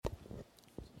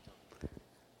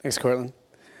Thanks, Cortland.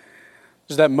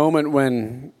 There's that moment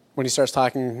when he starts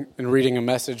talking and reading a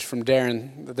message from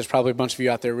Darren that there's probably a bunch of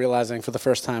you out there realizing for the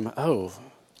first time, oh,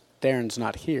 Darren's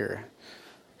not here.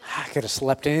 I could have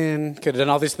slept in, could have done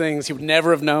all these things he would never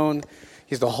have known.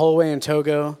 He's the whole way in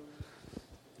Togo.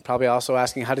 Probably also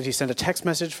asking, how did he send a text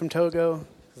message from Togo?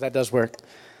 'Cause that does work.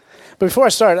 But before I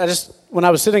start, when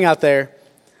I was sitting out there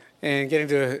and getting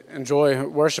to enjoy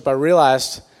worship, I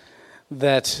realized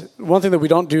that one thing that we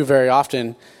don't do very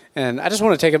often, and I just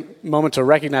want to take a moment to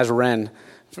recognize Ren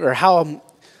for how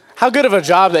good of a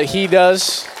job that he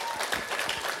does.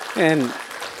 And,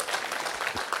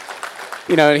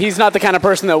 he's not the kind of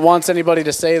person that wants anybody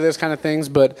to say those kind of things,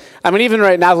 but, even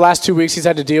right now, the last 2 weeks, he's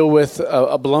had to deal with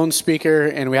a blown speaker,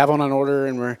 and we have one on order,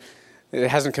 and it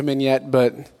hasn't come in yet,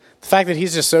 but the fact that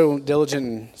he's just so diligent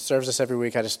and serves us every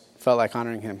week, I just felt like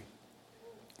honoring him.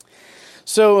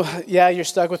 So, yeah, you're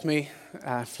stuck with me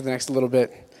for the next little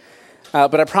bit.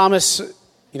 But I promise, it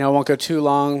won't go too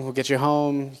long. We'll get you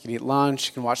home. You can eat lunch.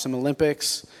 You can watch some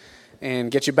Olympics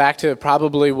and get you back to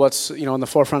probably what's, in the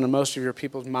forefront of most of your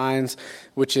people's minds,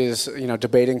 which is,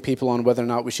 debating people on whether or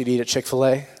not we should eat at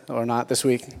Chick-fil-A or not this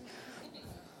week.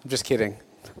 I'm just kidding.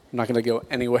 I'm not going to go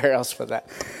anywhere else for that.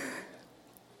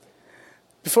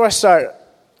 Before I start,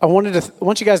 I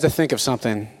want you guys to think of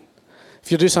something.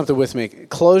 If you'll do something with me,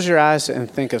 close your eyes and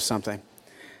think of something.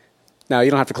 No, you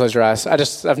don't have to close your eyes.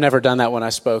 I've never done that when I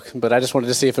spoke, but I just wanted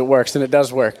to see if it works, and it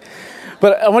does work.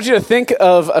 But I want you to think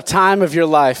of a time of your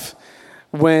life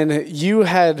when you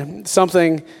had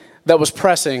something that was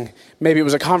pressing. Maybe it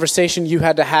was a conversation you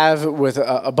had to have with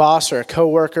a boss or a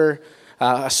coworker,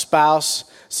 a spouse,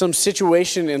 some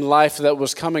situation in life that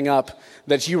was coming up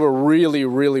that you were really,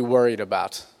 really worried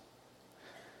about.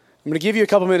 I'm going to give you a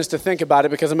couple minutes to think about it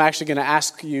because I'm actually going to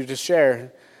ask you to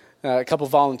share a couple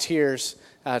volunteers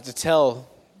to tell,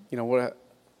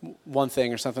 one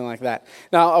thing or something like that.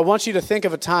 Now, I want you to think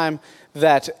of a time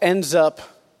that ends up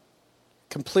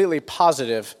completely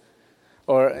positive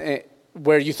or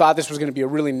where you thought this was going to be a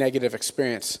really negative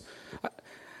experience.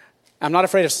 I'm not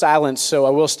afraid of silence, so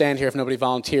I will stand here if nobody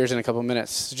volunteers in a couple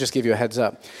minutes to just give you a heads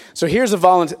up. So here's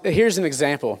an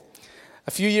example.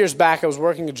 A few years back, I was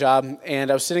working a job, and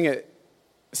I was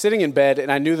sitting in bed,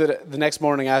 and I knew that the next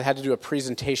morning I had to do a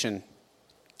presentation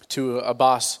to a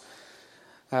boss,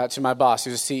 to my boss. He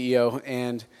was a CEO,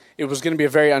 and it was going to be a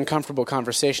very uncomfortable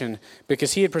conversation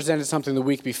because he had presented something the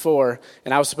week before,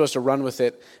 and I was supposed to run with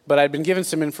it, but I'd been given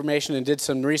some information and did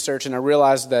some research, and I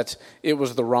realized that it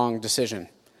was the wrong decision.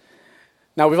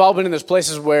 Now, we've all been in those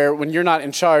places where when you're not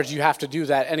in charge, you have to do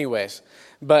that anyways.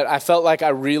 But I felt like I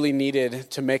really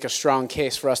needed to make a strong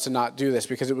case for us to not do this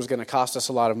because it was going to cost us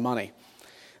a lot of money.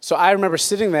 So I remember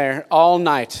sitting there all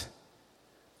night.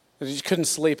 I just couldn't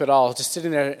sleep at all, just sitting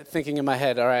there thinking in my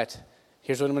head, all right,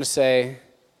 here's what I'm going to say.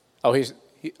 Oh,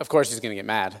 of course he's going to get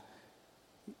mad.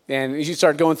 And you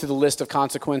start going through the list of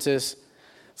consequences.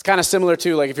 It's kind of similar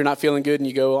to like if you're not feeling good and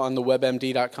you go on the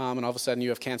webmd.com and all of a sudden you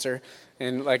have cancer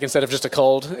and like instead of just a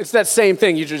cold. It's that same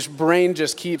thing. Your brain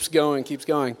just keeps going.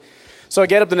 So I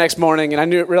get up the next morning, and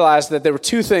I realized that there were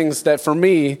two things that, for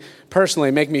me, personally,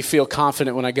 make me feel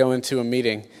confident when I go into a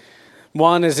meeting.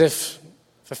 One is if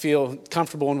I feel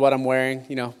comfortable in what I'm wearing,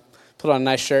 put on a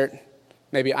nice shirt,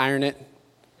 maybe iron it.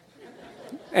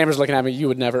 Amber's looking at me, you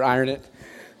would never iron it.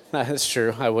 That's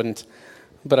true, I wouldn't.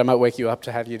 But I might wake you up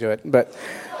to have you do it.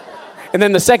 And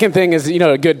then the second thing is,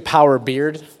 a good power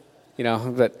beard,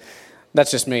 but that's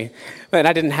just me. And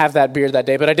I didn't have that beard that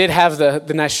day, but I did have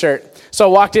the nice shirt. So I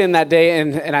walked in that day,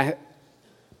 and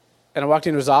I walked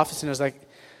into his office, and I was like,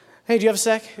 hey, do you have a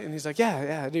sec? And he's like,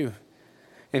 yeah, I do.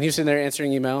 And he was sitting there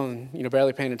answering email and,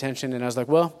 barely paying attention. And I was like,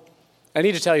 well, I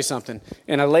need to tell you something.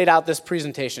 And I laid out this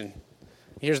presentation.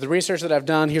 Here's the research that I've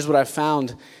done. Here's what I've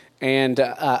found. And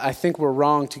I think we're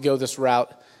wrong to go this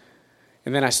route.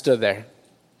 And then I stood there.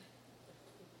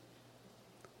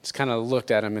 Just kind of looked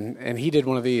at him, and he did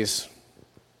one of these.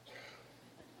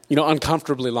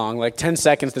 Uncomfortably long, like 10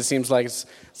 seconds that seems like it's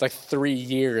like 3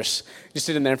 years. Just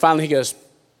sitting there, and finally he goes,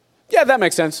 yeah, that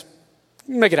makes sense.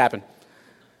 Make it happen.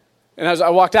 And I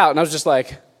walked out, and I was just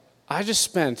like, I just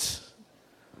spent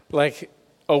like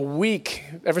a week,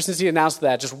 ever since he announced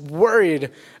that, just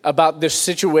worried about this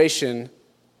situation.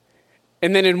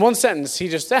 And then in one sentence, he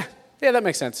just, yeah, that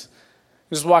makes sense.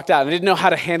 And just walked out. I didn't know how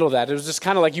to handle that. It was just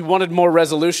kind of like you wanted more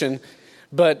resolution,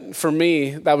 but for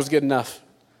me, that was good enough.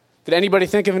 Did anybody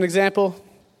think of an example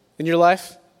in your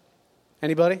life?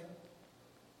 Anybody?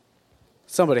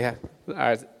 Somebody have. All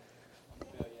right.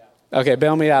 Okay,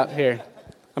 bail me out here.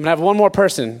 I'm going to have one more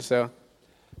person, so.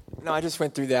 No, I just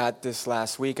went through that this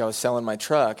last week. I was selling my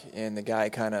truck, and the guy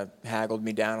kind of haggled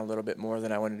me down a little bit more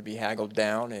than I wanted to be haggled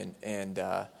down, and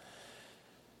that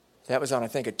was on, I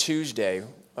think, a Tuesday.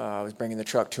 I was bringing the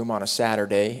truck to him on a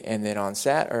Saturday, and then on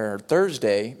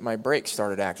Thursday, my brakes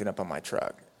started acting up on my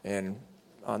truck. And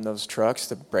on those trucks,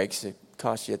 the brakes, it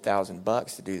cost you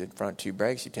 $1,000 to do the front two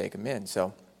brakes. You take them in.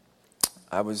 So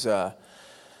I was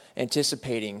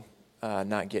anticipating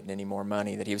not getting any more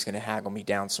money, that he was going to haggle me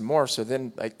down some more. So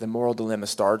then the moral dilemma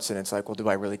starts, and it's like, well, do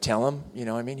I really tell him? You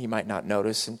know what I mean? He might not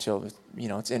notice until,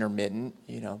 it's intermittent,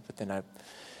 but then I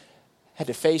had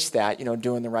to face that,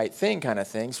 doing the right thing kind of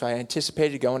thing. So I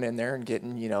anticipated going in there and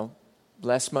getting,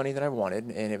 less money than I wanted.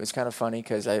 And it was kind of funny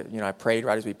because I prayed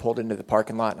right as we pulled into the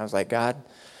parking lot, and I was like, God,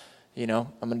 I'm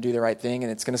going to do the right thing,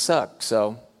 and it's going to suck.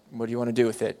 So what do you want to do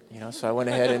with it? So I went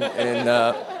ahead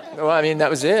and that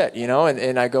was it,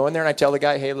 and I go in there and I tell the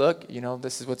guy, hey, look,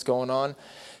 this is what's going on.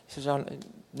 He says, oh,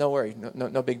 no worry,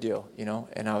 no big deal,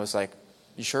 and I was like,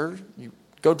 you sure? You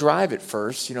go drive it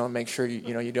first, make sure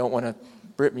you don't want to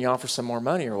rip me off for some more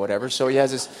money or whatever. So he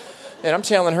has this, and I'm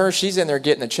telling her, she's in there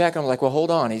getting the check. I'm like, well,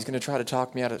 hold on, he's going to try to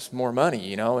talk me out of some more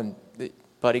money, and the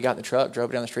buddy got in the truck,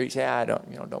 drove it down the street, said,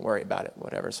 don't worry about it,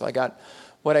 whatever. So I got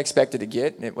what I expected to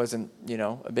get, and it wasn't,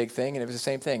 a big thing, and it was the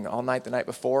same thing all night the night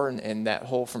before, and that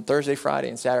whole, from Thursday, Friday,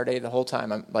 and Saturday, the whole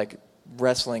time I'm like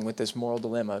wrestling with this moral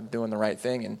dilemma of doing the right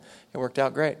thing, and it worked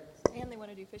out great. And they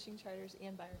want to do fishing charters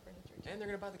and buy our furniture. And they're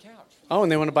going to buy the couch. Oh,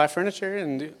 and they want to buy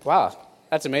furniture? Wow,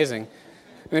 that's amazing.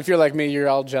 And if you're like me, you're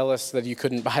all jealous that you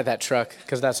couldn't buy that truck,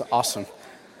 because that's awesome.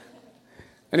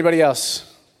 Anybody else?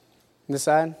 On this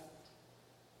side?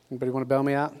 Anybody want to bail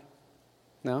me out?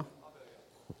 No?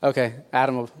 Okay,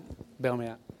 Adam will bail me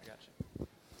out. I got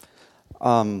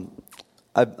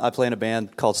you. I play in a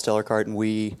band called Stellar Cart, and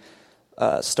we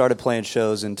started playing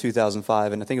shows in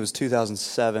 2005, and I think it was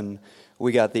 2007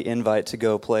 we got the invite to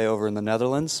go play over in the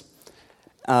Netherlands,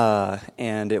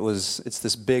 and it's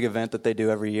this big event that they do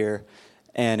every year,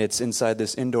 and it's inside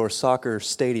this indoor soccer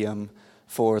stadium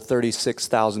for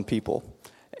 36,000 people,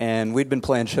 and we'd been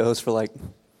playing shows for like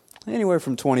anywhere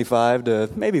from 25 to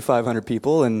maybe 500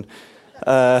 people, and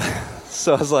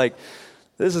so I was like,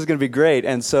 this is going to be great.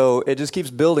 And so it just keeps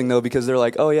building, though, because they're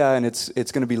like, oh, yeah, and it's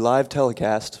going to be live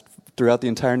telecast throughout the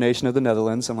entire nation of the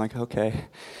Netherlands. I'm like, okay.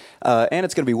 And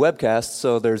it's going to be webcast,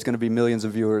 so there's going to be millions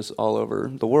of viewers all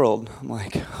over the world. I'm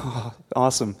like, oh,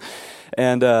 awesome.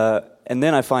 And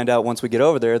then I find out once we get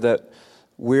over there that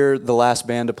we're the last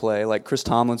band to play. Like, Chris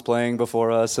Tomlin's playing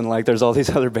before us, and like there's all these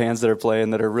other bands that are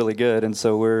playing that are really good. And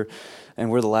so we're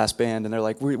the last band, and they're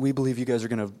like, we believe you guys are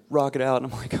going to rock it out.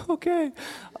 And I'm like, okay.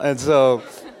 And so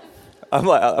I'm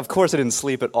like, of course I didn't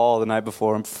sleep at all the night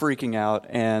before. I'm freaking out,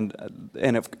 and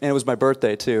it was my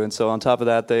birthday too. And so on top of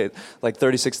that, they like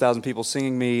 36,000 people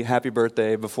singing me happy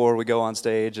birthday before we go on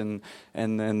stage, and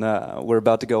then we're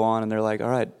about to go on, and they're like, all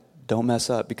right, don't mess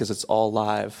up because it's all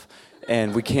live.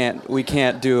 And we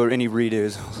can't do any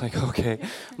redos. I was like, okay.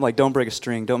 I'm like, don't break a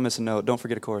string, don't miss a note, don't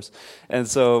forget a chorus. And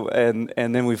so, and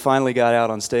then we finally got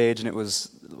out on stage, and I was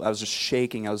just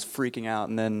shaking, I was freaking out.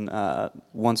 And then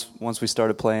once we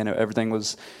started playing, everything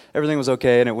was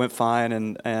okay, and it went fine,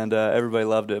 and everybody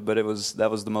loved it. But that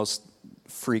was the most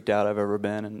freaked out I've ever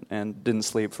been, and didn't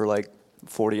sleep for like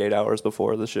 48 hours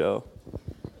before the show.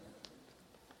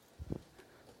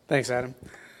 Thanks, Adam.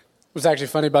 What's actually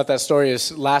funny about that story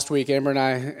is last week, Amber and I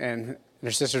and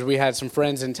her sisters, we had some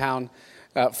friends in town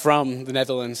from the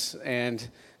Netherlands and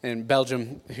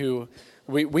Belgium who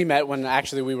we met when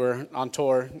actually we were on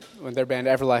tour with their band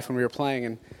Everlife when we were playing.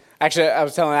 And actually, I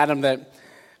was telling Adam that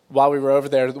while we were over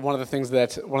there, one of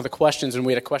the questions, and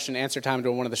we had a question and answer time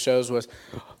during one of the shows was,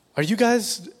 are you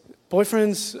guys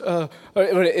boyfriends?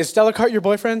 Is Stellar Cart your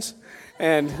boyfriends?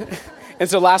 And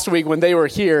so last week when they were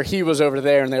here, he was over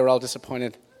there and they were all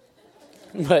disappointed.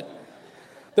 But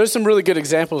there's some really good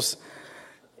examples.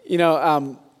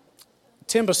 Tim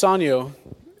Bassanio,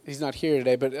 he's not here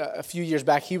today, but a few years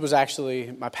back, he was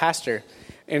actually my pastor.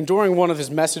 And during one of his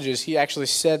messages, he actually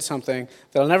said something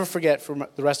that I'll never forget for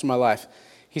the rest of my life.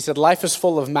 He said, life is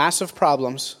full of massive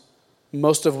problems,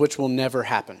 most of which will never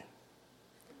happen.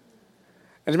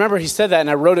 And remember, he said that, and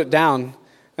I wrote it down,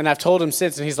 and I've told him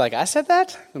since, and he's like, I said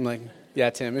that? I'm like, yeah,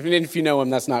 Tim. If you know him,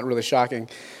 that's not really shocking.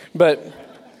 But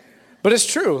it's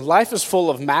true. Life is full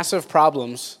of massive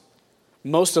problems,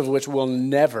 most of which will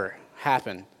never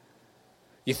happen.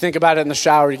 You think about it in the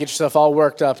shower, you get yourself all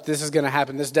worked up. This is going to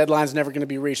happen. This deadline's never going to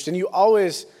be reached. And you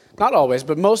always, not always,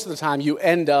 but most of the time, you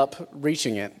end up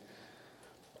reaching it.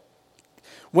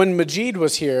 When Majid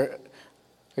was here,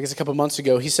 I guess a couple months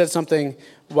ago, he said something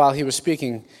while he was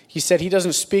speaking. He said he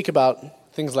doesn't speak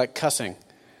about things like cussing.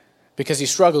 because he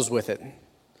struggles with it.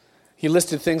 He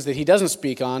listed things that he doesn't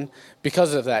speak on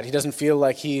because of that. He doesn't feel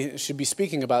like he should be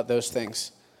speaking about those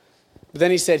things. But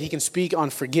then he said he can speak on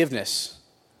forgiveness.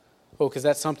 Oh, because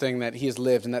that's something that he has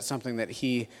lived, and that's something that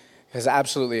he has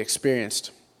absolutely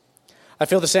experienced. I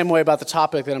feel the same way about the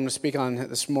topic that I'm going to speak on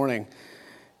this morning.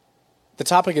 The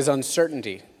topic is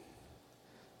uncertainty.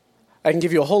 I can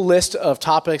give you a whole list of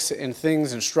topics and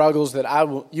things and struggles that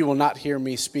you will not hear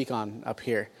me speak on up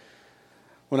here.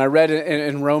 When I read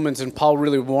in Romans, and Paul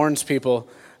really warns people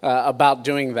about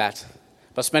doing that,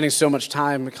 about spending so much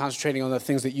time concentrating on the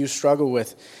things that you struggle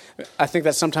with, I think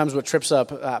that's sometimes what trips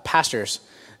up pastors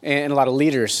and a lot of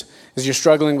leaders, is you're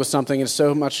struggling with something and it's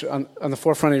so much on the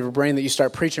forefront of your brain that you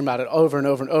start preaching about it over and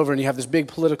over and over, and you have this big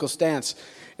political stance,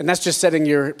 and that's just setting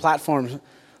your platform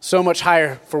so much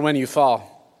higher for when you fall.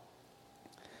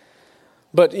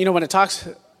 But, when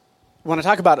I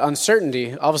talk about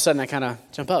uncertainty, all of a sudden I kind of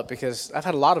jump up because I've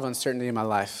had a lot of uncertainty in my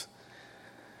life.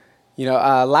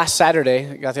 Last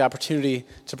Saturday, I got the opportunity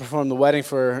to perform the wedding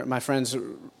for my friends, a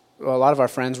lot of our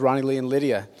friends, Ronnie Lee and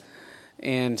Lydia.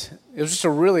 And it was just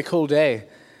a really cool day.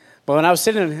 But when I was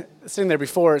sitting there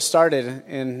before it started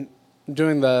and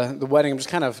doing the wedding, I'm just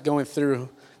kind of going through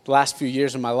the last few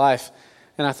years of my life.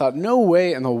 And I thought, no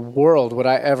way in the world would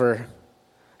I ever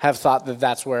have thought that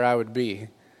that's where I would be.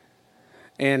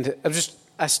 And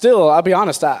I'll be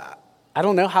honest, I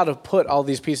don't know how to put all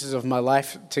these pieces of my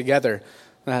life together.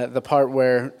 The part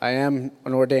where I am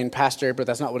an ordained pastor, but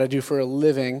that's not what I do for a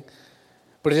living.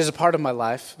 But it is a part of my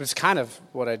life. It's kind of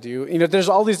what I do. There's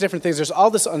all these different things. There's all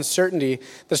this uncertainty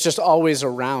that's just always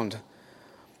around.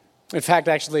 In fact,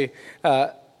 actually,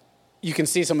 you can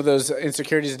see some of those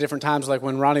insecurities at different times, like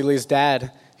when Ronnie Lee's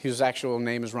dad, whose actual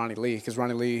name is Ronnie Lee, because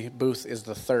Ronnie Lee Booth is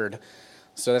the third.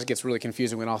 So that gets really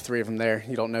confusing when all three of them there.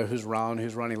 You don't know who's Ron,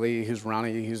 who's Ronnie Lee, who's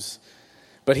Ronnie,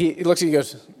 But he looks at you and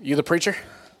goes, "You the preacher?"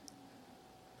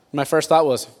 My first thought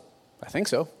was, I think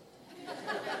so.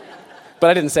 But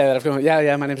I didn't say that. I was going,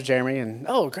 yeah, my name's Jeremy, and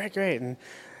oh, great. And,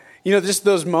 just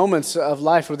those moments of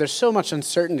life where there's so much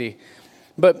uncertainty.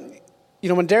 But,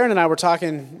 when Darren and I were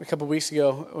talking a couple weeks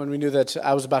ago, when we knew that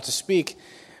I was about to speak,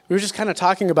 we were just kind of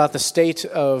talking about the state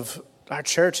of our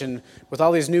church and with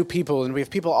all these new people, and we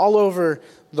have people all over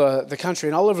the country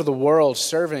and all over the world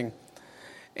serving.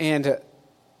 And,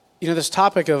 this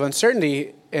topic of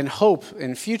uncertainty and hope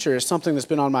and future is something that's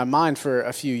been on my mind for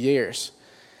a few years.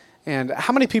 And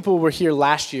how many people were here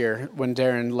last year when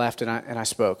Darren left and I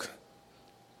spoke?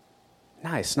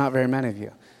 Nice, not very many of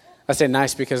you. I say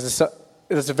nice because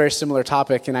it's a very similar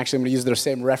topic, and actually I'm going to use the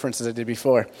same reference as I did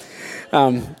before.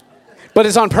 But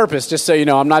it's on purpose, just so you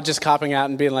know. I'm not just copping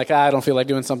out and being like, I don't feel like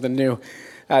doing something new.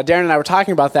 Darren and I were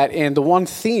talking about that, and the one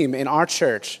theme in our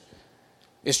church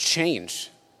is change.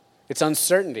 It's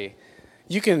uncertainty.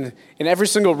 You can, in every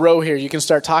single row here, you can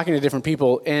start talking to different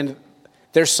people, and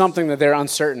there's something that they're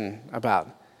uncertain about.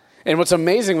 And what's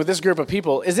amazing with this group of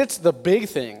people is it's the big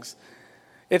things.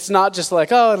 It's not just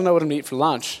like, I don't know what I'm going to eat for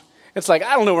lunch. It's like,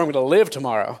 I don't know where I'm going to live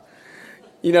tomorrow.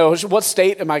 What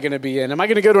state am I going to be in? Am I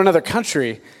going to go to another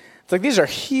country? It's like these are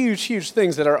huge, huge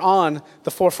things that are on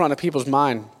the forefront of people's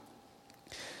mind.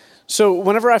 So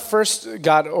whenever I first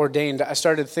got ordained, I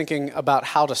started thinking about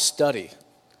how to study,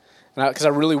 because I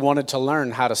really wanted to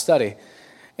learn how to study.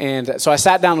 And so I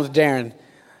sat down with Darren,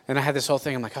 and I had this whole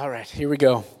thing. I'm like, all right, here we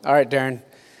go. All right, Darren,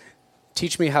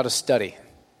 teach me how to study.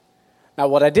 Now,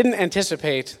 what I didn't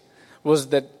anticipate was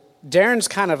that Darren's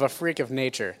kind of a freak of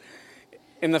nature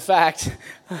in the fact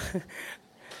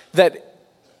that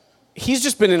he's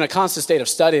just been in a constant state of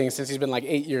studying since he's been like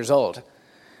 8 years old.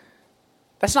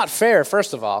 That's not fair,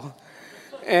 first of all.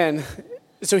 And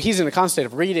so he's in a constant state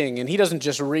of reading, and he doesn't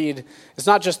just read. It's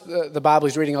not just the Bible.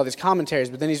 He's reading all these commentaries,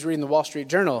 but then he's reading the Wall Street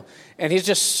Journal, and he's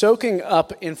just soaking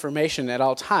up information at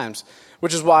all times,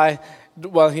 which is why,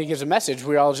 while he gives a message,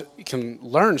 we all can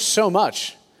learn so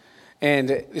much, and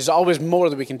there's always more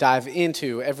that we can dive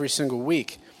into every single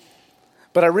week.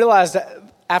 But I realized that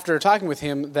after talking with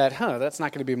him that, that's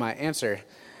not going to be my answer,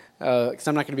 because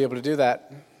I'm not going to be able to do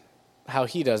that how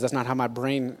he does. That's not how my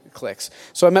brain clicks.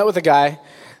 So I met with a guy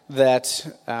that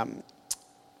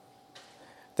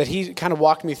he kind of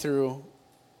walked me through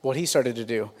what he started to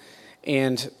do.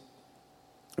 And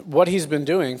what he's been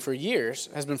doing for years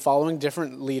has been following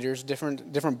different leaders,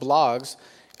 different blogs,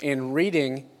 and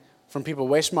reading from people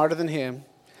way smarter than him.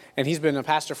 And he's been a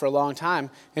pastor for a long time.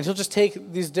 And he'll just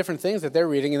take these different things that they're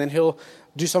reading, and then he'll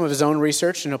do some of his own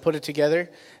research, and he'll put it together.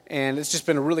 And it's just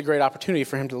been a really great opportunity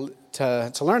for him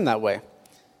to learn that way.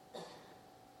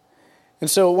 And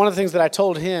so one of the things that I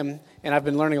told him, and I've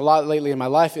been learning a lot lately in my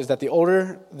life, is that the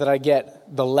older that I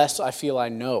get, the less I feel I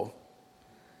know.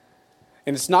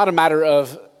 And it's not a matter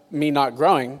of me not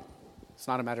growing. It's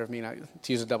not a matter of me not,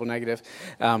 to use a double negative.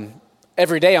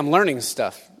 Every day I'm learning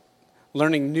stuff,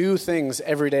 learning new things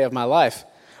every day of my life.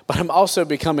 But I'm also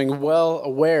becoming well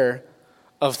aware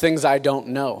of things I don't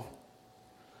know.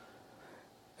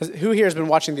 Who here has been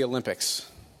watching the Olympics?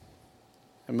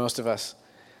 And most of us.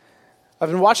 I've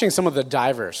been watching some of the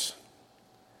divers.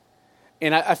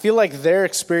 And I feel like their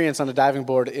experience on a diving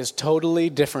board is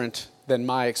totally different than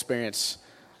my experience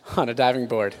on a diving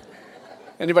board.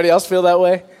 Anybody else feel that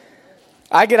way?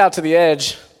 I get out to the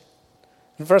edge.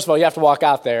 And first of all, you have to walk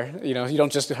out there. You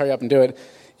don't just hurry up and do it.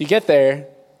 You get there.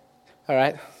 All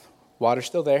right. Water's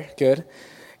still there. Good.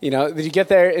 Then you get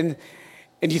there and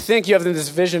you think you have this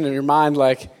vision in your mind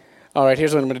like, all right,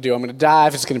 here's what I'm going to do. I'm going to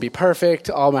dive. It's going to be perfect.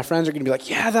 All my friends are going to be like,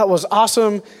 yeah, that was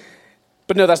awesome.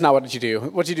 But no, that's not what you do.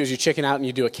 What you do is you chicken out and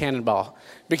you do a cannonball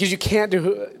because you can't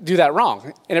do that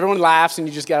wrong. And everyone laughs and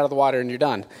you just get out of the water and you're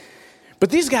done. But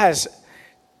these guys,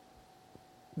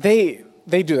 they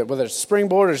do that, whether it's a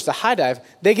springboard or just a high dive.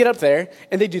 They get up there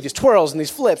and they do these twirls and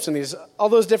these flips and all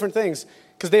those different things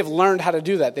because they've learned how to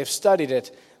do that. They've studied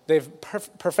it. They've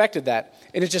perfected that.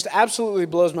 And it just absolutely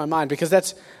blows my mind because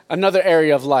that's another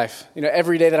area of life.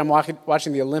 Every day that I'm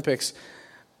watching the Olympics,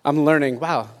 I'm learning,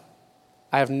 wow,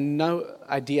 I have no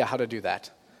idea how to do that.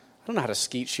 I don't know how to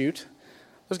skeet shoot.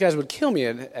 Those guys would kill me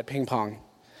at ping pong.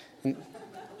 And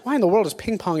why in the world is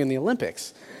ping pong in the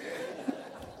Olympics?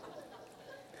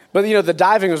 But, the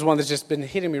diving was one that's just been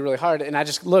hitting me really hard. And I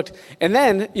just looked. And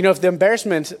then, if the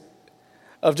embarrassment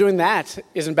of doing that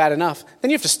isn't bad enough,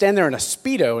 then you have to stand there in a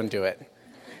Speedo and do it.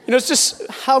 It's just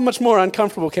how much more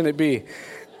uncomfortable can it be?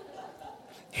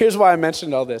 Here's why I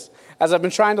mentioned all this. As I've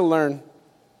been trying to learn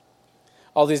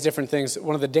all these different things,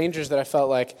 one of the dangers that I felt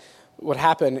like would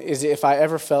happen is if I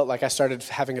ever felt like I started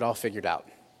having it all figured out.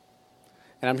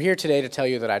 And I'm here today to tell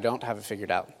you that I don't have it figured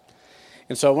out.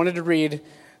 And so I wanted to read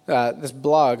this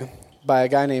blog by a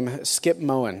guy named Skip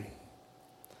Moen.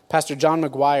 Pastor John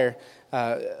McGuire,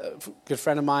 a good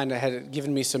friend of mine, had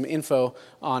given me some info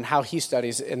on how he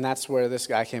studies, and that's where this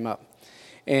guy came up.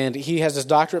 And he has his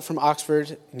doctorate from Oxford,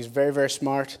 and he's very, very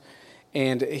smart.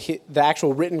 And the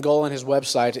actual written goal on his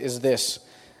website is this.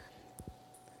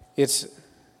 It's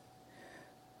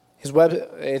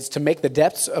to make the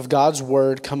depths of God's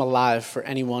word come alive for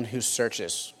anyone who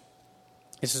searches.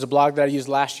 This is a blog that I used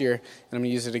last year, and I'm going to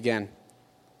use it again.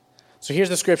 So here's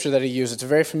the scripture that he used. It's a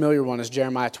very familiar one. It's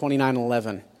Jeremiah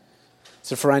 29:11.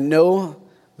 So, for I know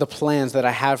the plans that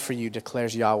I have for you,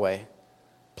 declares Yahweh.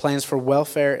 Plans for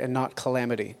welfare and not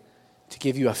calamity, to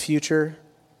give you a future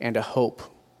and a hope.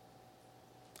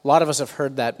 A lot of us have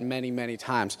heard that many, many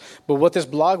times. But what this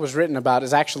blog was written about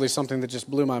is actually something that just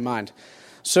blew my mind.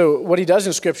 So what he does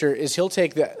in Scripture is he'll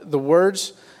take the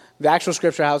words, the actual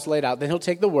Scripture, how it's laid out, then he'll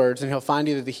take the words and he'll find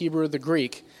either the Hebrew or the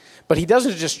Greek, but he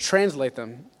doesn't just translate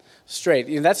them straight.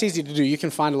 That's easy to do. You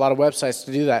can find a lot of websites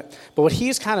to do that. But what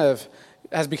he's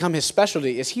has become his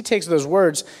specialty is he takes those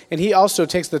words and he also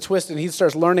takes the twist and he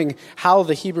starts learning how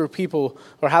the Hebrew people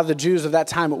or how the Jews of that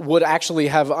time would actually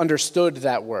have understood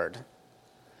that word.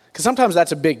 Because sometimes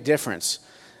that's a big difference.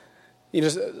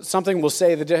 Something will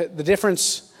say the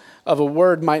difference of a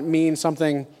word might mean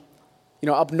something,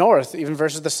 up north, even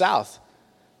versus the south.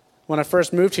 When I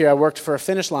first moved here, I worked for a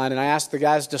finish line, and I asked the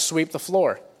guys to sweep the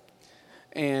floor.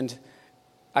 And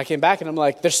I came back, and I'm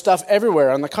like, there's stuff everywhere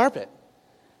on the carpet.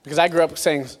 Because I grew up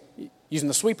using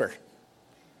the sweeper.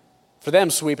 For them,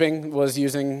 sweeping was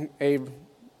using a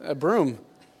broom.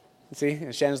 See?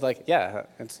 And Shannon's like, yeah,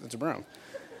 it's a broom.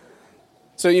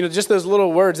 So, just those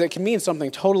little words that can mean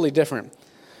something totally different.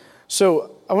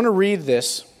 So I want to read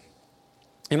this,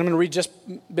 and I'm going to read just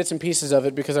bits and pieces of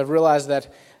it because I've realized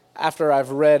that after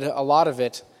I've read a lot of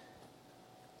it,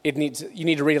 you need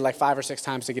to read it like 5 or 6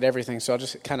 times to get everything. So I'll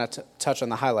just kind of touch on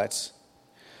the highlights.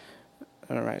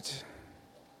 All right.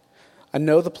 I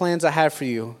know the plans I have for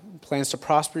you, plans to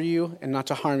prosper you and not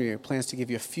to harm you, plans to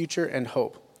give you a future and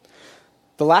hope.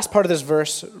 The last part of this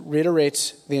verse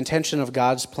reiterates the intention of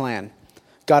God's plan.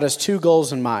 God has 2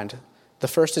 goals in mind. The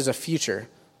first is a future.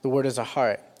 The word is a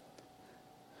heart.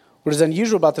 What is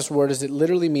unusual about this word is it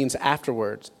literally means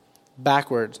afterwards,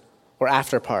 backwards, or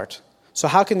after part. So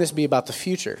how can this be about the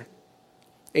future?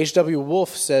 H.W.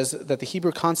 Wolf says that the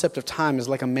Hebrew concept of time is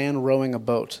like a man rowing a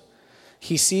boat.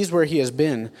 He sees where he has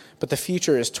been, but the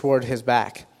future is toward his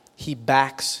back. He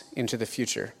backs into the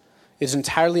future. It is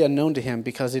entirely unknown to him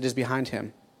because it is behind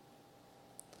him.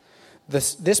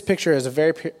 This picture has a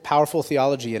very powerful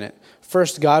theology in it.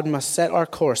 First, God must set our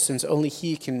course since only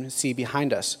He can see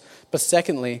behind us. But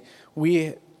secondly,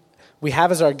 we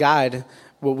have as our guide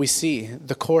what we see,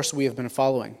 the course we have been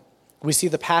following. We see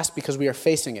the past because we are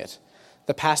facing it.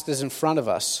 The past is in front of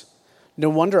us. No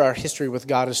wonder our history with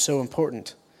God is so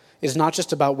important. It is not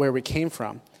just about where we came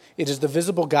from. It is the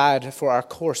visible guide for our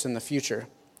course in the future.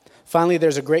 Finally,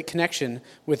 there's a great connection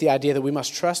with the idea that we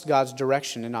must trust God's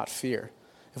direction and not fear.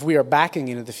 If we are backing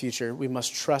into the future, we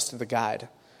must trust the guide.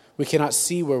 We cannot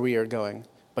see where we are going,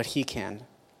 but he can.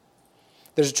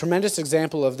 There's a tremendous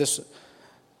example of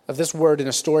this word in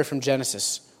a story from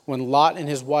Genesis, when Lot and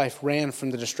his wife ran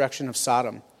from the destruction of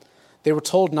Sodom. They were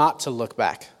told not to look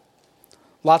back.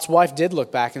 Lot's wife did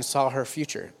look back and saw her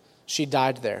future. She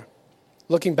died there.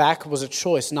 Looking back was a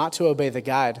choice not to obey the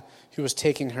guide who was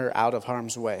taking her out of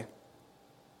harm's way.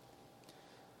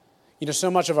 So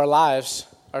much of our lives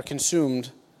are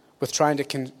consumed with trying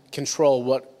to control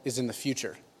what is in the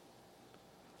future,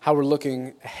 how we're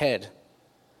looking ahead.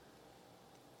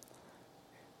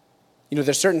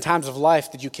 There's certain times of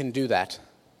life that you can do that,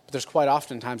 but there's quite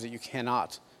often times that you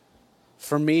cannot.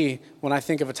 For me, when I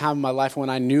think of a time in my life when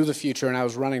I knew the future and I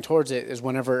was running towards it, is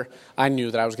whenever I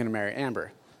knew that I was going to marry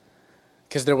Amber.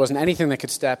 Because there wasn't anything that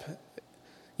could step,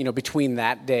 between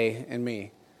that day and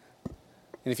me.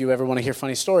 And if you ever want to hear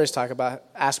funny stories,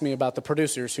 ask me about the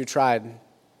producers who tried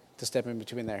to step in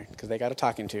between there, because they got a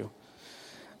talking to.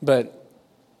 But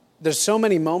there's so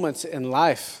many moments in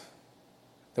life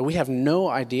that we have no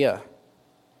idea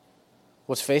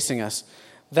what's facing us.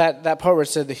 That part where it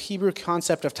said the Hebrew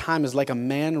concept of time is like a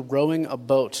man rowing a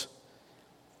boat.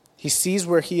 He sees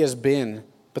where he has been,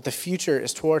 but the future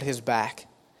is toward his back.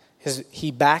 He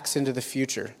backs into the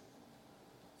future.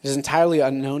 It is entirely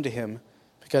unknown to him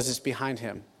because it's behind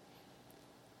him.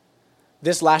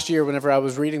 This last year, whenever I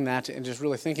was reading that and just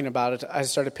really thinking about it, I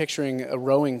started picturing a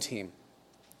rowing team.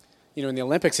 In the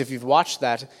Olympics, if you've watched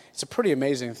that, it's a pretty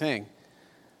amazing thing.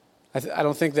 I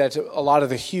don't think that a lot of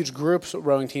the huge groups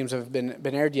rowing teams have been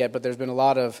aired yet, but there's been a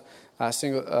lot of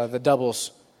the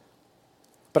doubles.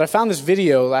 But I found this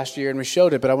video last year, and we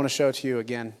showed it, but I want to show it to you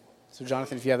again. So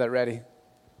Jonathan, if you have that ready.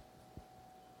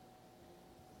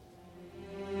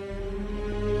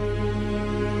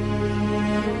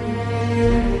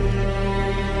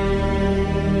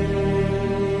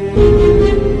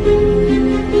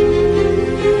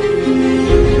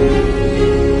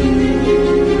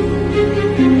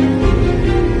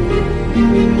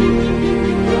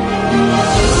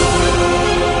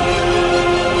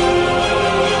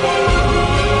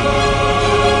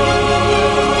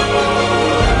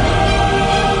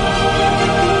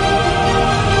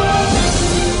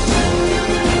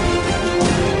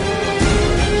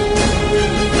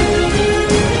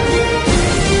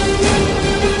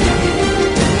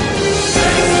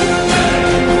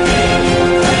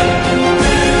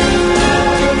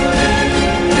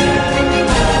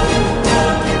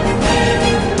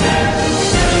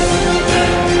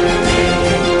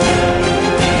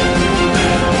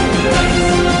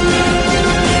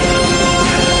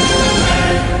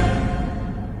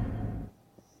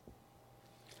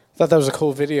 I thought that was a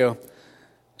cool video. It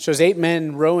shows 8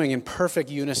 men rowing in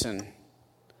perfect unison.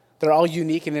 They're all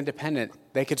unique and independent.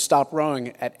 They could stop rowing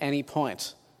at any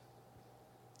point.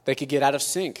 They could get out of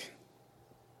sync.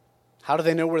 How do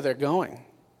they know where they're going?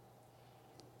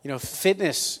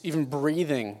 Fitness, even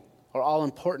breathing, are all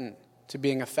important to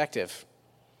being effective.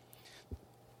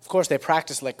 Of course, they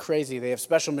practice like crazy. They have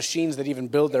special machines that even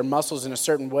build their muscles in a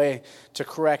certain way to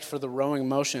correct for the rowing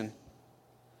motion.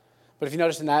 But if you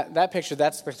notice in that picture,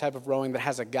 that's the type of rowing that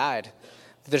has a guide.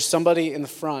 There's somebody in the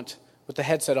front with the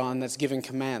headset on that's giving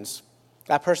commands.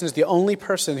 That person is the only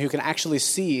person who can actually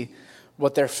see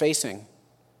what they're facing.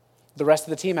 The rest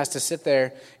of the team has to sit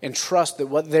there and trust that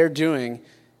what they're doing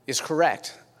is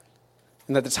correct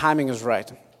and that the timing is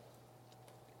right.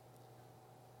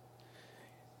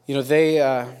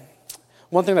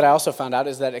 One thing that I also found out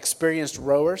is that experienced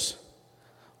rowers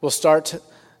will start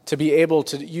to be able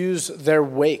to use their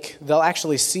wake. They'll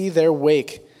actually see their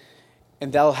wake,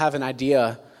 and they'll have an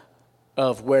idea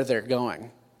of where they're going.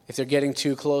 If they're getting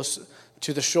too close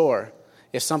to the shore,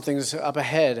 if something's up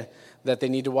ahead that they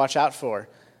need to watch out for.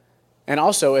 And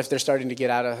also, if they're starting to get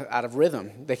out of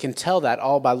rhythm, they can tell that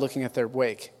all by looking at their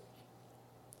wake.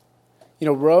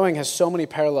 Rowing has so many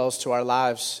parallels to our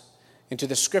lives and to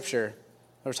the scripture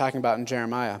that we're talking about in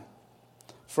Jeremiah.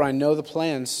 For I know the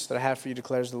plans that I have for you,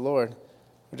 declares the Lord,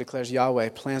 or declares Yahweh,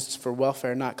 plans for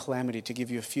welfare, not calamity, to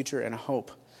give you a future and a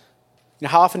hope.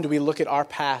 How often do we look at our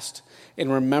past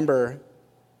and remember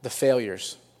the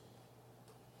failures?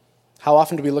 How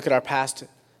often do we look at our past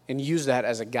and use that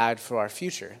as a guide for our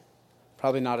future?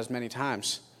 Probably not as many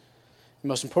times. And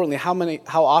most importantly,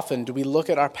 how often do we look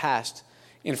at our past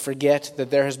and forget that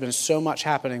there has been so much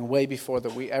happening way before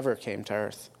that we ever came to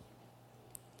earth?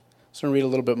 So I'm going to read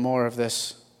a little bit more of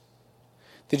this.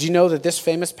 Did you know that this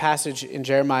famous passage in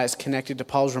Jeremiah is connected to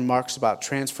Paul's remarks about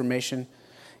transformation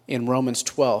in Romans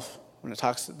 12 when it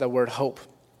talks the word hope?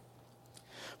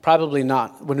 Probably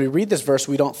not. When we read this verse,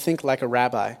 we don't think like a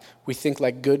rabbi. We think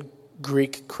like good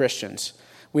Greek Christians.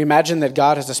 We imagine that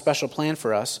God has a special plan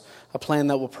for us, a plan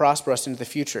that will prosper us into the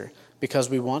future because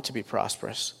we want to be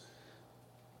prosperous.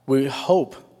 We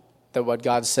hope that what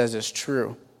God says is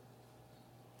true.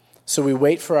 So we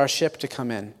wait for our ship to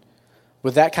come in.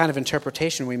 With that kind of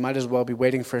interpretation, we might as well be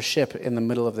waiting for a ship in the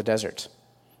middle of the desert.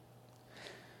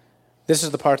 This is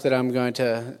the part that I'm going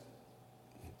to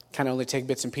kind of only take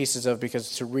bits and pieces of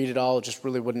because to read it all just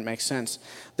really wouldn't make sense.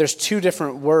 There's two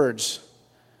different words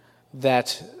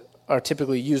that are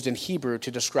typically used in Hebrew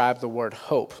to describe the word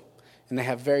hope, and they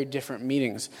have very different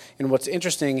meanings. And what's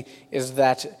interesting is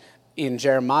that in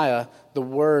Jeremiah, the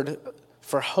word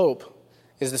for hope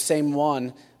is the same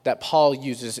one that Paul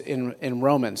uses in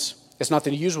Romans. It's not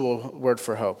the usual word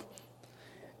for hope.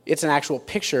 It's an actual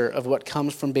picture of what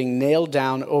comes from being nailed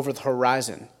down over the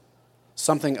horizon,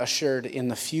 something assured in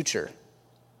the future.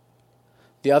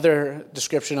 The other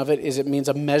description of it is it means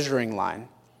a measuring line.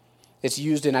 It's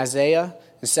used in Isaiah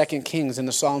and 2 Kings in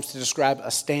the Psalms to describe a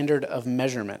standard of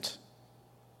measurement.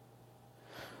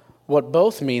 What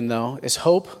both mean, though, is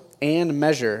hope and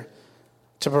measure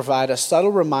to provide a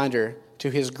subtle reminder to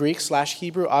his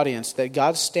Greek/Hebrew audience that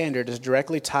God's standard is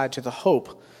directly tied to the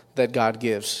hope that God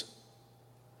gives.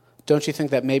 Don't you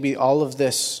think that maybe all of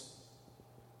this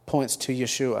points to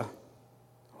Yeshua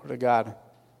or to God?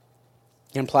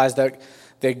 It implies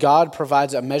that God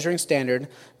provides a measuring standard,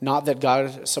 not that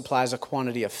God supplies a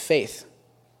quantity of faith.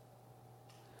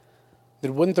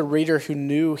 Then wouldn't the reader who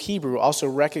knew Hebrew also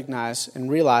recognize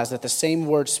and realize that the same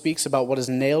word speaks about what is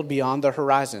nailed beyond the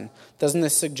horizon? Doesn't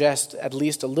this suggest, at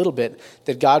least a little bit,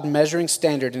 that God's measuring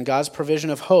standard and God's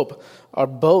provision of hope are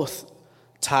both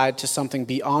tied to something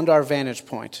beyond our vantage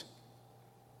point?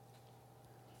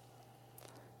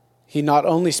 He not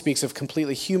only speaks of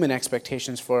completely human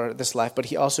expectations for this life, but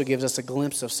he also gives us a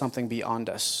glimpse of something beyond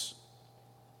us.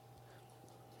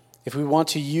 If we want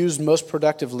to use most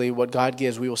productively what God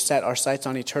gives, we will set our sights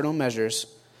on eternal measures.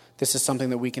 This is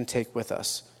something that we can take with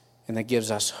us and that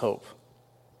gives us hope.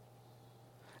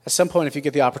 At some point, if you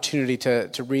get the opportunity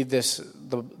to read this,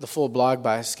 the full blog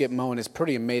by Skip Moen, it's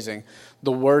pretty amazing.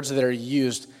 The words that are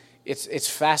used, it's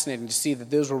fascinating to see that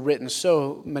those were written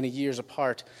so many years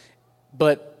apart.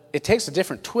 But it takes a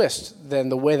different twist than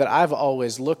the way that I've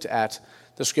always looked at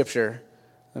the scripture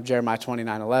of Jeremiah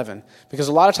 29:11. Because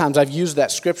a lot of times I've used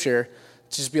that scripture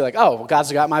to just be like, oh, well,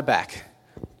 God's got my back.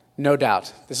 No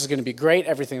doubt. This is going to be great.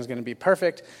 Everything's going to be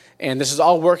perfect. And this is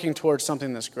all working towards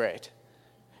something that's great.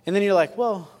 And then you're like,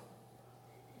 well,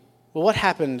 what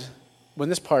happened when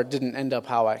this part didn't end up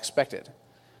how I expected?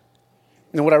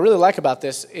 And what I really like about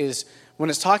this is when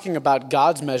it's talking about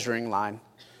God's measuring line,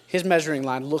 his measuring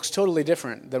line looks totally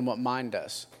different than what mine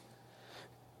does.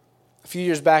 A few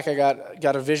years back, I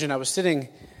got a vision. I was sitting,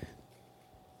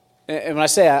 and when I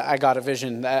say I got a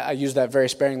vision, I use that very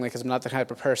sparingly because I'm not the type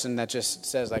of person that just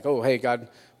says like, oh, hey, God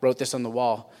wrote this on the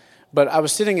wall. But I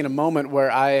was sitting in a moment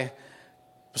where I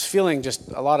was feeling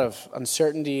just a lot of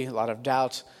uncertainty, a lot of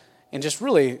doubt, and just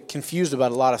really confused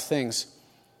about a lot of things.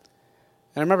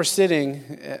 And I remember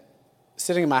sitting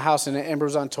in my house, and Amber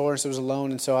was on tour, so I was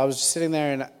alone, and so I was just sitting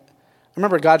there, and I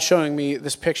remember God showing me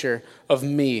this picture of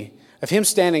me, of him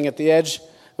standing at the edge,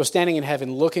 was standing in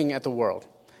heaven looking at the world.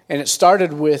 And it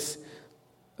started with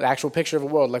the actual picture of a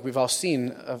world like we've all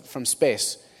seen from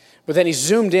space. But then he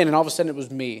zoomed in, and all of a sudden it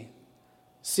was me,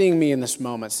 seeing me in this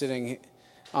moment, sitting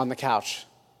on the couch.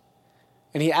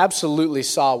 And he absolutely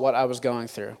saw what I was going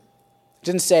through.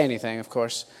 Didn't say anything, of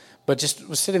course, but just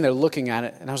was sitting there looking at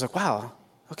it. And I was like, wow,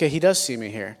 okay, he does see me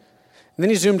here. And then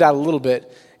he zoomed out a little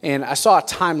bit, and I saw a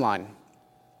timeline.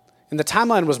 And the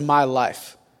timeline was my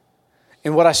life.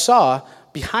 And what I saw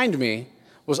behind me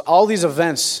was all these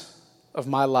events of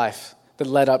my life that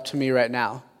led up to me right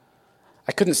now.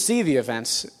 I couldn't see the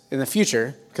events in the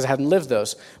future because I hadn't lived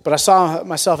those. But I saw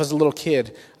myself as a little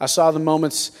kid. I saw the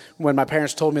moments when my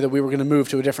parents told me that we were going to move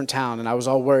to a different town, and I was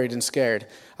all worried and scared.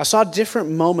 I saw different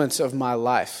moments of my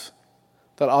life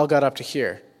that all got up to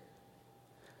here.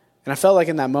 And I felt like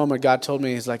in that moment, God told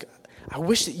me, he's like, I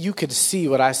wish that you could see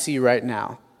what I see right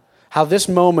now. How this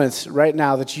moment right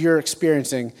now that you're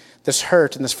experiencing, this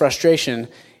hurt and this frustration,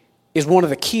 is one of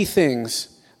the key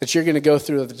things that you're going to go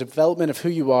through the development of who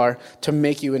you are to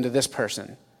make you into this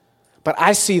person. But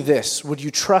I see this. Would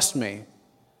you trust me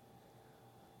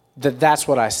that that's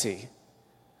what I see?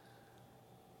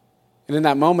 And in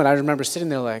that moment, I remember sitting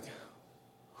there like,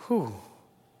 whew,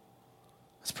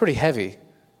 that's pretty heavy.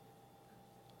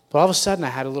 But all of a sudden, I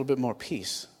had a little bit more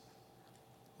peace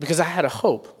because I had a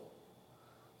hope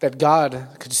that God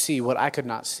could see what I could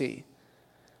not see.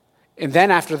 And then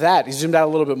after that, he zoomed out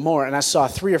a little bit more, and I saw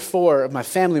 3 or 4 of my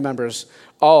family members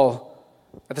all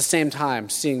at the same time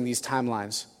seeing these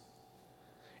timelines.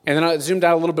 And then I zoomed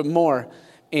out a little bit more,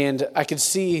 and I could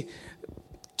see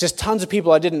just tons of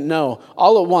people I didn't know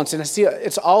all at once. And I see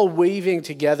it's all weaving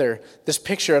together this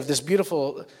picture of this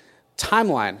beautiful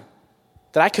timeline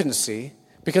that I couldn't see.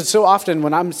 Because so often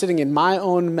when I'm sitting in my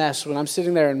own mess, when I'm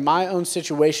sitting there in my own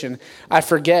situation, I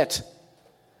forget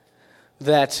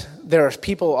that there are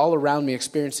people all around me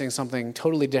experiencing something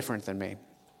totally different than me.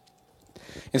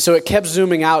 And so it kept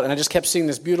zooming out, and I just kept seeing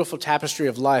this beautiful tapestry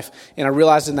of life. And I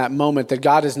realized in that moment that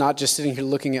God is not just sitting here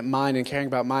looking at mine and caring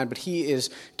about mine, but he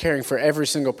is caring for every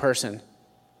single person.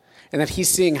 And that he's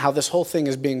seeing how this whole thing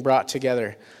is being brought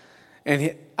together.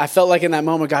 And I felt like in that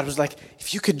moment, God was like,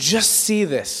 if you could just see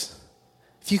this,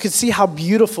 if you could see how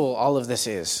beautiful all of this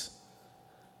is.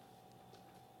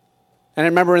 And I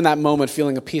remember in that moment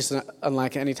feeling a peace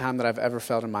unlike any time that I've ever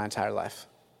felt in my entire life.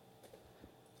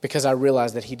 Because I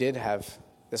realized that he did have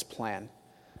this plan.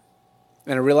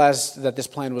 And I realized that this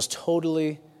plan was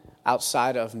totally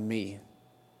outside of me.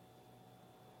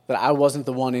 That I wasn't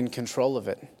the one in control of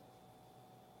it.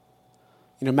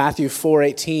 You know, Matthew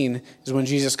 4:18 is when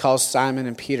Jesus calls Simon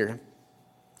and Peter.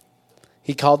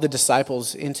 He called the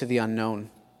disciples into the unknown.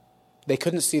 They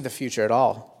couldn't see the future at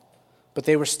all, but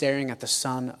they were staring at the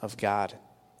Son of God.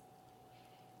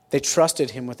 They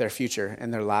trusted him with their future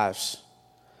and their lives.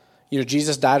 You know,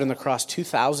 Jesus died on the cross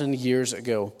 2,000 years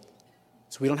ago,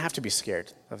 so we don't have to be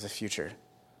scared of the future.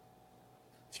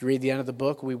 If you read the end of the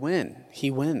book, we win.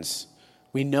 He wins.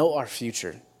 We know our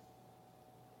future.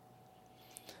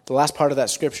 The last part of that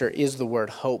scripture is the word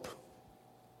hope.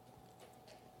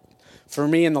 For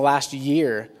me, in the last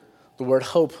year, the word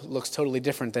hope looks totally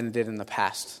different than it did in the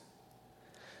past.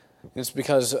 And it's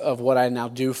because of what I now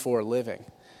do for a living.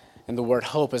 And the word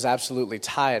hope is absolutely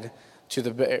tied to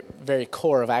the very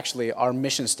core of actually our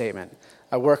mission statement.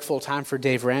 I work full-time for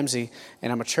Dave Ramsey,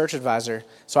 and I'm a church advisor.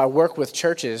 So I work with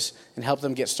churches and help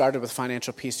them get started with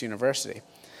Financial Peace University.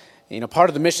 You know, part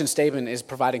of the mission statement is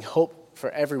providing hope for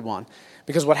everyone.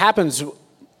 Because what happens,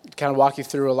 kind of walk you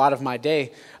through a lot of my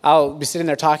day, I'll be sitting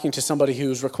there talking to somebody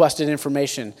who's requested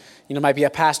information. You know, it might be a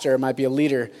pastor, it might be a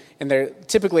leader, and they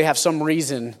typically have some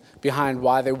reason behind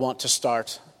why they want to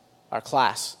start our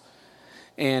class.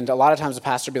 And a lot of times the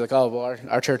pastor will be like, oh, well,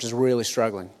 our church is really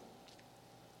struggling.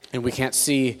 And we can't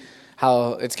see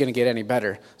how it's going to get any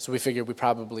better. So we figured we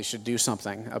probably should do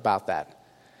something about that.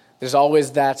 There's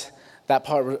always that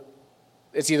part.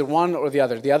 It's either one or the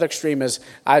other. The other extreme is,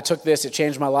 I took this, it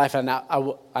changed my life, and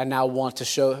I now want to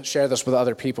share this with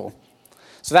other people.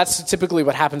 So that's typically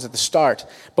what happens at the start.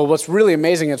 But what's really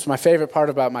amazing, it's my favorite part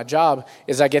about my job,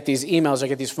 is I get these emails, I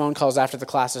get these phone calls after the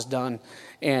class is done,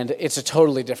 and it's a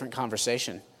totally different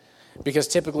conversation. Because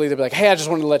typically they'll be like, hey, I just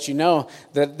wanted to let you know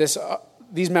that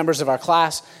these members of our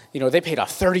class, you know, they paid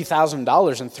off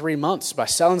 $30,000 in 3 months by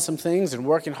selling some things and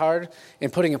working hard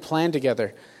and putting a plan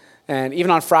together. And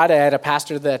even on Friday, I had a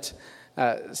pastor that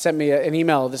sent me an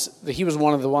email. That he was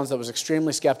one of the ones that was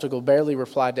extremely skeptical, barely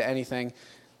replied to anything.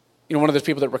 You know, one of those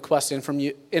people that request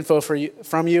info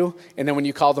from you, and then when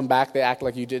you call them back, they act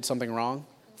like you did something wrong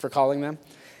for calling them.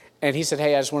 And he said,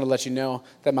 hey, I just want to let you know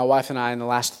that my wife and I in the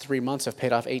last 3 months have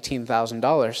paid off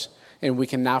 $18,000, and we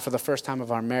can now, for the first time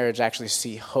of our marriage, actually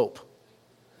see hope.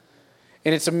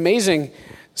 And it's amazing.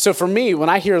 So for me, when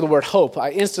I hear the word hope,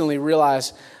 I instantly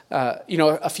realize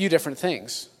a few different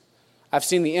things. I've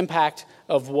seen the impact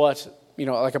of what,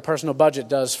 like a personal budget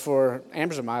does for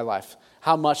Amber's in my life,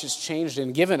 how much it's changed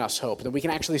and given us hope, that we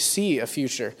can actually see a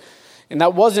future. And I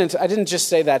didn't just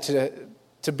say that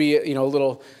to be, a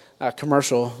little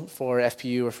commercial for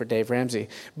FPU or for Dave Ramsey,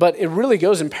 but it really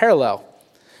goes in parallel.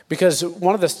 Because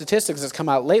one of the statistics that's come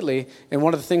out lately, and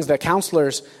one of the things that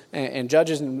counselors and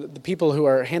judges and the people who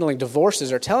are handling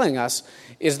divorces are telling us,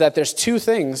 is that there's 2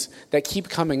 things that keep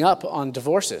coming up on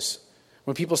divorces.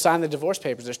 When people sign the divorce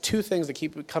papers, there's 2 things that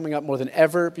keep coming up more than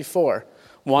ever before.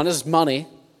 One is money.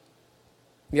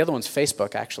 The other one's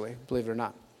Facebook, actually, believe it or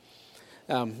not.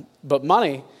 But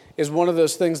money is one of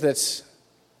those things that's,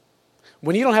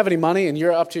 when you don't have any money and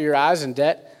you're up to your eyes in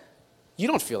debt, you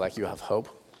don't feel like you have hope.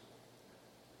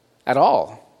 At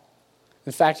all.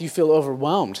 In fact, you feel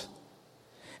overwhelmed.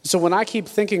 So when I keep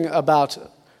thinking about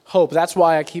hope, that's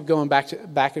why I keep going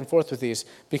back and forth with these.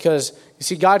 Because, you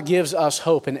see, God gives us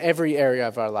hope in every area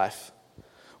of our life.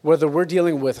 Whether we're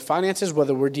dealing with finances,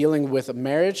 whether we're dealing with a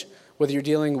marriage, whether you're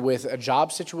dealing with a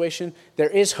job situation, there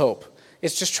is hope.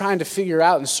 It's just trying to figure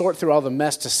out and sort through all the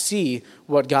mess to see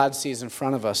what God sees in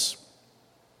front of us.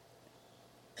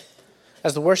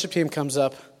 As the worship team comes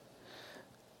up,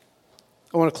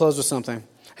 I want to close with something.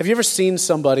 Have you ever seen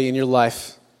somebody in your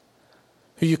life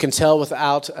who you can tell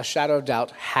without a shadow of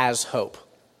doubt has hope?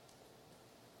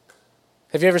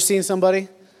 Have you ever seen somebody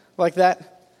like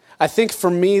that? I think for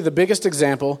me, the biggest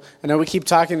example, I know we keep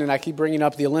talking and I keep bringing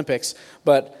up the Olympics,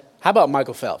 but how about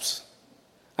Michael Phelps?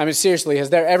 I mean, seriously, has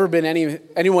there ever been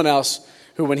anyone else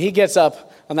who, when he gets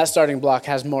up on that starting block,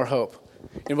 has more hope?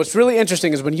 And what's really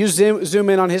interesting is when you zoom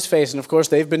in on his face, and of course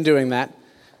they've been doing that,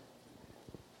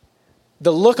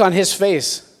 the look on his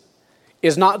face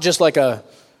is not just like a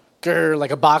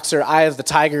boxer, eye of the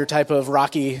tiger type of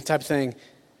Rocky type thing.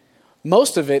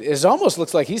 Most of it is almost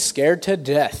looks like he's scared to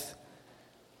death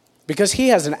because he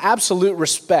has an absolute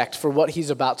respect for what he's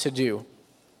about to do.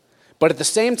 But at the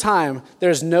same time,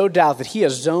 there's no doubt that he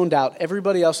has zoned out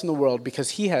everybody else in the world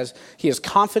because he is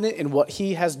confident in what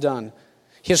he has done.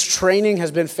 His training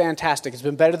has been fantastic. It's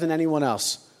been better than anyone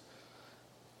else.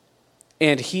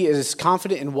 And he is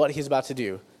confident in what he's about to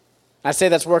do. I say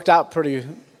that's worked out pretty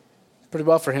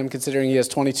well for him, considering he has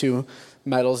 22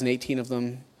 medals and 18 of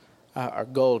them are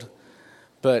gold.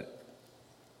 But,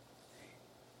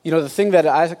 the thing that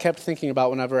I kept thinking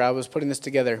about whenever I was putting this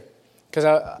together, because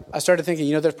I started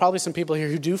thinking, there's probably some people here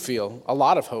who do feel a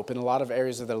lot of hope in a lot of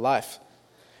areas of their life.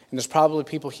 And there's probably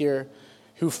people here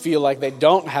who feel like they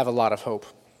don't have a lot of hope.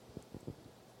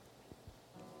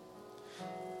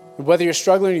 Whether you're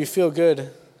struggling or you feel good,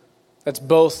 that's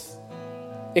both.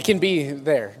 It can be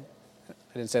there.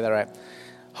 I didn't say that right.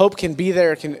 Hope can be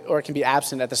there or it can be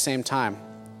absent at the same time.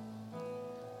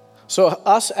 So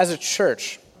us as a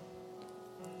church,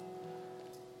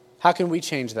 how can we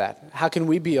change that? How can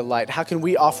we be a light? How can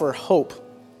we offer hope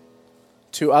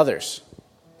to others?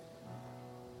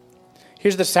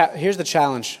 Here's the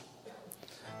challenge.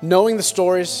 Knowing the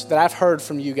stories that I've heard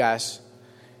from you guys,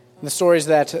 and the stories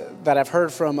that I've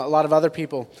heard from a lot of other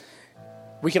people,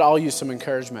 we could all use some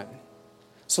encouragement.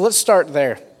 So let's start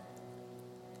there.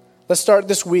 Let's start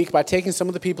this week by taking some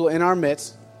of the people in our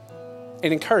midst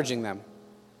and encouraging them,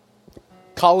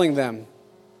 calling them,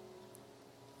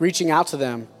 reaching out to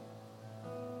them.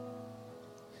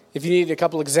 If you need a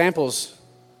couple examples,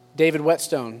 David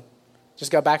Whetstone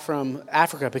just got back from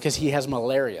Africa because he has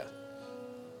malaria.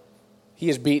 He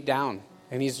is beat down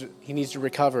and he needs to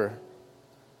recover.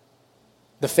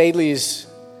 The Fadleys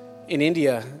in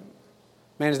India,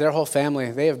 man, their whole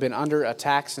family, they have been under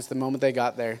attack since the moment they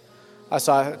got there. I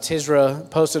saw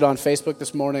Tisra posted on Facebook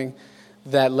this morning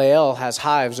that Lael has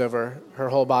hives over her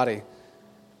whole body.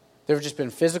 There have just been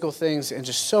physical things and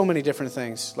just so many different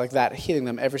things like that hitting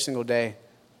them every single day.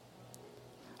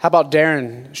 How about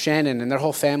Darren, Shannon, and their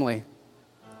whole family?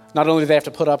 Not only do they have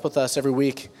to put up with us every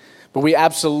week, but we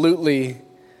absolutely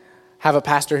have a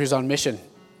pastor who's on mission.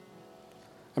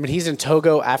 I mean, he's in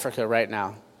Togo, Africa right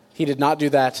now. He did not do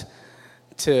that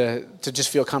to just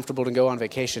feel comfortable and go on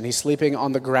vacation. He's sleeping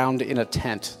on the ground in a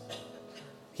tent.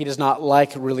 He does not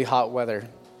like really hot weather.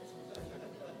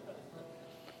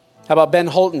 How about Ben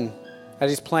Holton,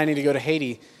 as he's planning to go to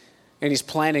Haiti, and he's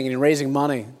planning and raising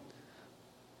money.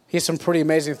 He has some pretty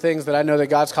amazing things that I know that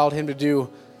God's called him to do,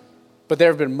 but there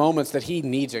have been moments that he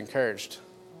needs encouraged.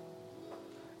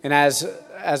 And as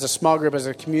a small group, as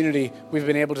a community, we've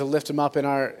been able to lift him up in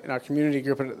our community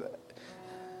group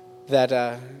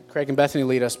that Craig and Bethany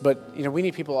lead us. But we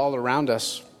need people all around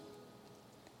us.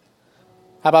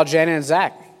 How about Jana and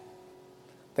Zach?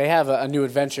 They have a new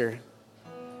adventure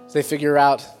as they figure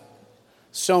out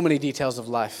so many details of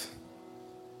life.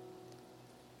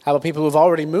 How about people who've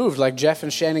already moved, like Jeff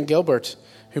and Shannon Gilbert,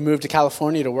 who moved to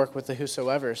California to work with the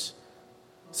Whosoevers?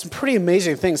 Some pretty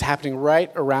amazing things happening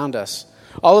right around us.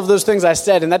 All of those things I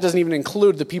said, and that doesn't even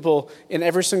include the people in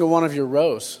every single one of your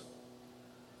rows.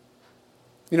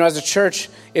 As a church,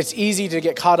 it's easy to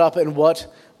get caught up in what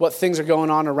things are going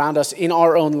on around us in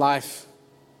our own life.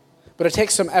 But it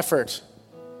takes some effort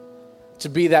to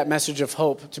be that message of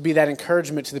hope, to be that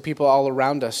encouragement to the people all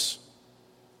around us.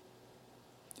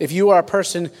 If you are a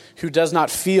person who does not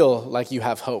feel like you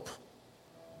have hope,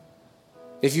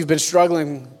 if you've been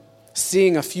struggling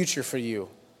seeing a future for you,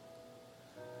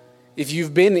 if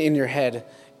you've been in your head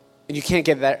and you can't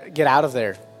get out of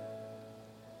there,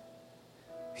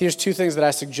 here's two things that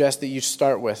I suggest that you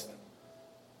start with.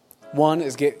 One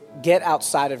is get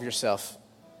outside of yourself.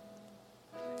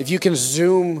 If you can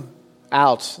zoom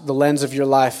out the lens of your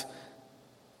life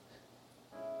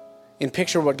and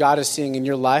picture what God is seeing in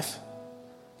your life,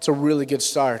 it's a really good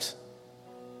start.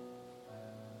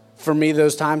 For me,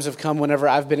 those times have come whenever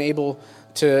I've been able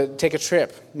to take a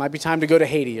trip. It might be time to go to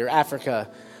Haiti or Africa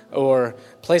or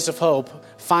place of hope,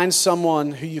 find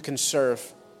someone who you can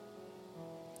serve.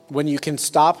 When you can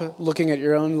stop looking at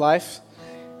your own life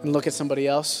and look at somebody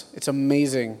else, it's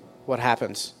amazing what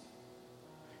happens.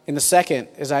 And the second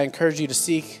is I encourage you to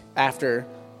seek after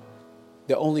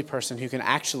the only person who can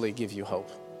actually give you hope.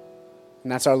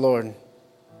 And that's our Lord.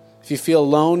 If you feel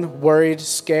alone, worried,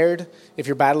 scared, if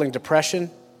you're battling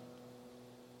depression,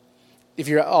 if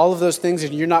you're all of those things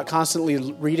and you're not constantly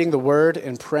reading the Word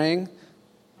and praying,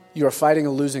 you are fighting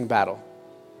a losing battle.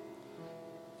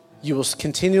 You will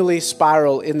continually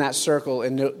spiral in that circle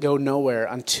and go nowhere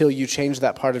until you change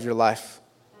that part of your life.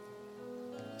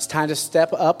 It's time to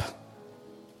step up.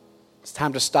 It's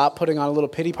time to stop putting on a little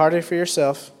pity party for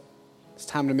yourself. It's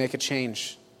time to make a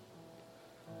change.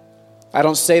 I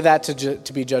don't say that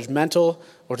to be judgmental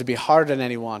or to be hard on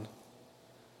anyone.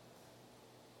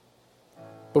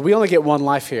 But we only get one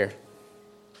life here.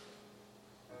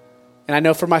 And I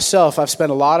know for myself, I've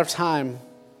spent a lot of time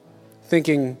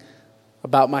thinking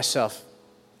about myself.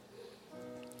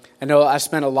 I know I've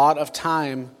spent a lot of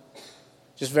time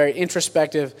just very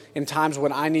introspective in times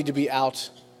when I need to be out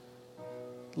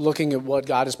looking at what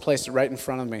God has placed right in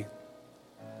front of me.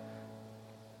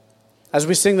 As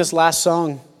we sing this last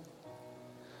song,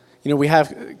 we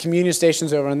have communion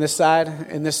stations over on this side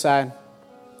and this side.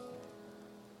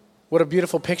 What a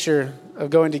beautiful picture of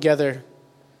going together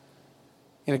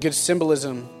and a good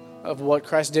symbolism of what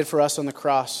Christ did for us on the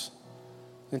cross,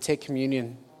 and take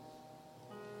communion.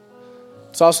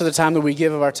 It's also the time that we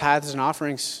give of our tithes and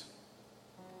offerings.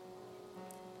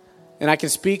 And I can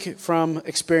speak from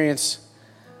experience.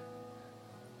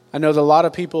 I know that a lot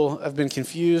of people have been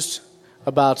confused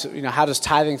about, how does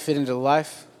tithing fit into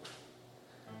life?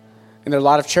 And there are a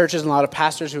lot of churches and a lot of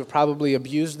pastors who have probably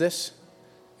abused this.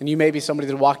 And you may be somebody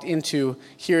that walked into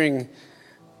hearing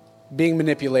being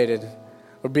manipulated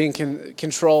or being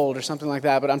controlled or something like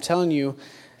that. But I'm telling you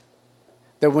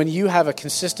that when you have a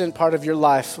consistent part of your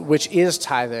life, which is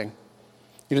tithing,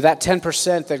 that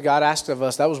 10% that God asked of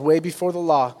us, that was way before the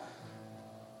law.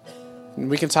 And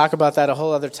we can talk about that a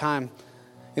whole other time.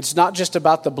 It's not just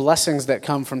about the blessings that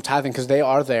come from tithing, because they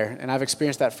are there, and I've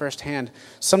experienced that firsthand.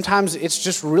 Sometimes it's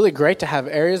just really great to have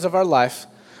areas of our life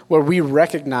where we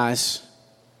recognize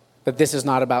that this is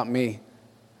not about me.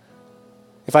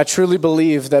 If I truly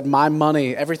believe that my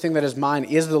money, everything that is mine,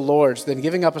 is the Lord's, then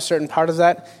giving up a certain part of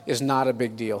that is not a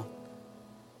big deal.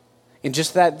 In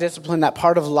just that discipline, that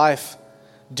part of life,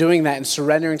 doing that and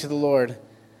surrendering to the Lord,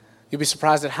 you'll be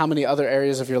surprised at how many other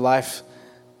areas of your life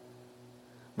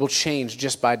will change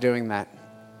just by doing that.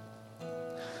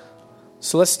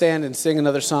 So let's stand and sing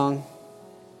another song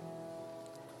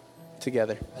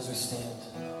together. As we stand.